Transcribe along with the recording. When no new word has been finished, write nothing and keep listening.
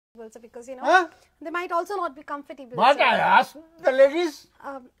comfortable, sir, because they might also not be comfortable. But sir. I asked the ladies.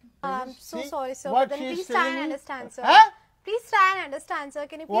 I'm so sorry, sir. What But then she's please try telling and me? understand, sir. Huh? Please try and understand, sir.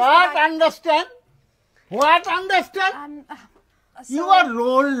 Can you please What understand? What understand? You are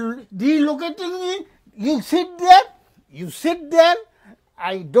relocating me. You sit there. You sit there.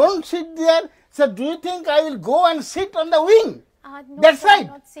 I don't sit there. So do you think I will go and sit on the wing? No, That's sir, right. I'm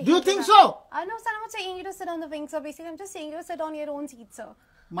not saying Do you that. think so? No, sir, I'm not saying you to sit on the wing, sir. Basically, I'm just saying you to sit on your own seat, sir.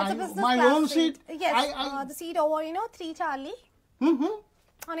 My It's a business own class seat? Yes, the seat over, 3 Charlie.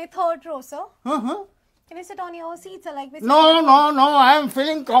 Mm-hmm. On your 3rd row, sir. Uh-huh. Can you sit on your seat, sir? Like basically, No, I am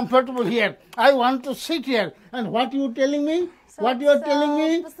feeling comfortable here. I want to sit here. And what you telling me? Sir, What you are it's telling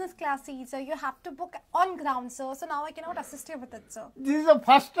me? business class seat, sir. You have to book on ground, sir. So now I cannot assist you with it, sir. This is the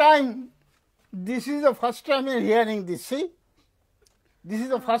first time. This is the first time you are hearing this. See? This is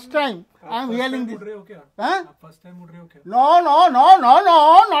the first time I am hearing this. Huh? First time उड़ रहे हो क्या? No,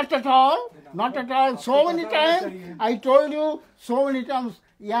 not at all. Not at all. So many times I told you, so many times,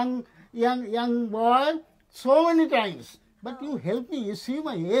 young boy, so many times. But you help me. You see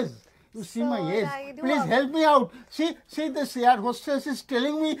my age. You see my Sir, age. I do Please help me out. See, this air hostess is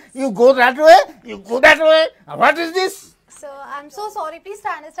telling me, you go that way, you go that way. What is this? So I'm so sorry. Please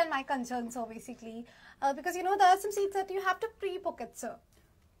try and understand my concern, sir. Basically, because there are some seats that you have to pre-book it, sir.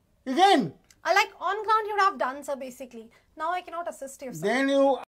 Again. Like on ground, you would have done, sir. Basically, now I cannot assist you, sir. Then you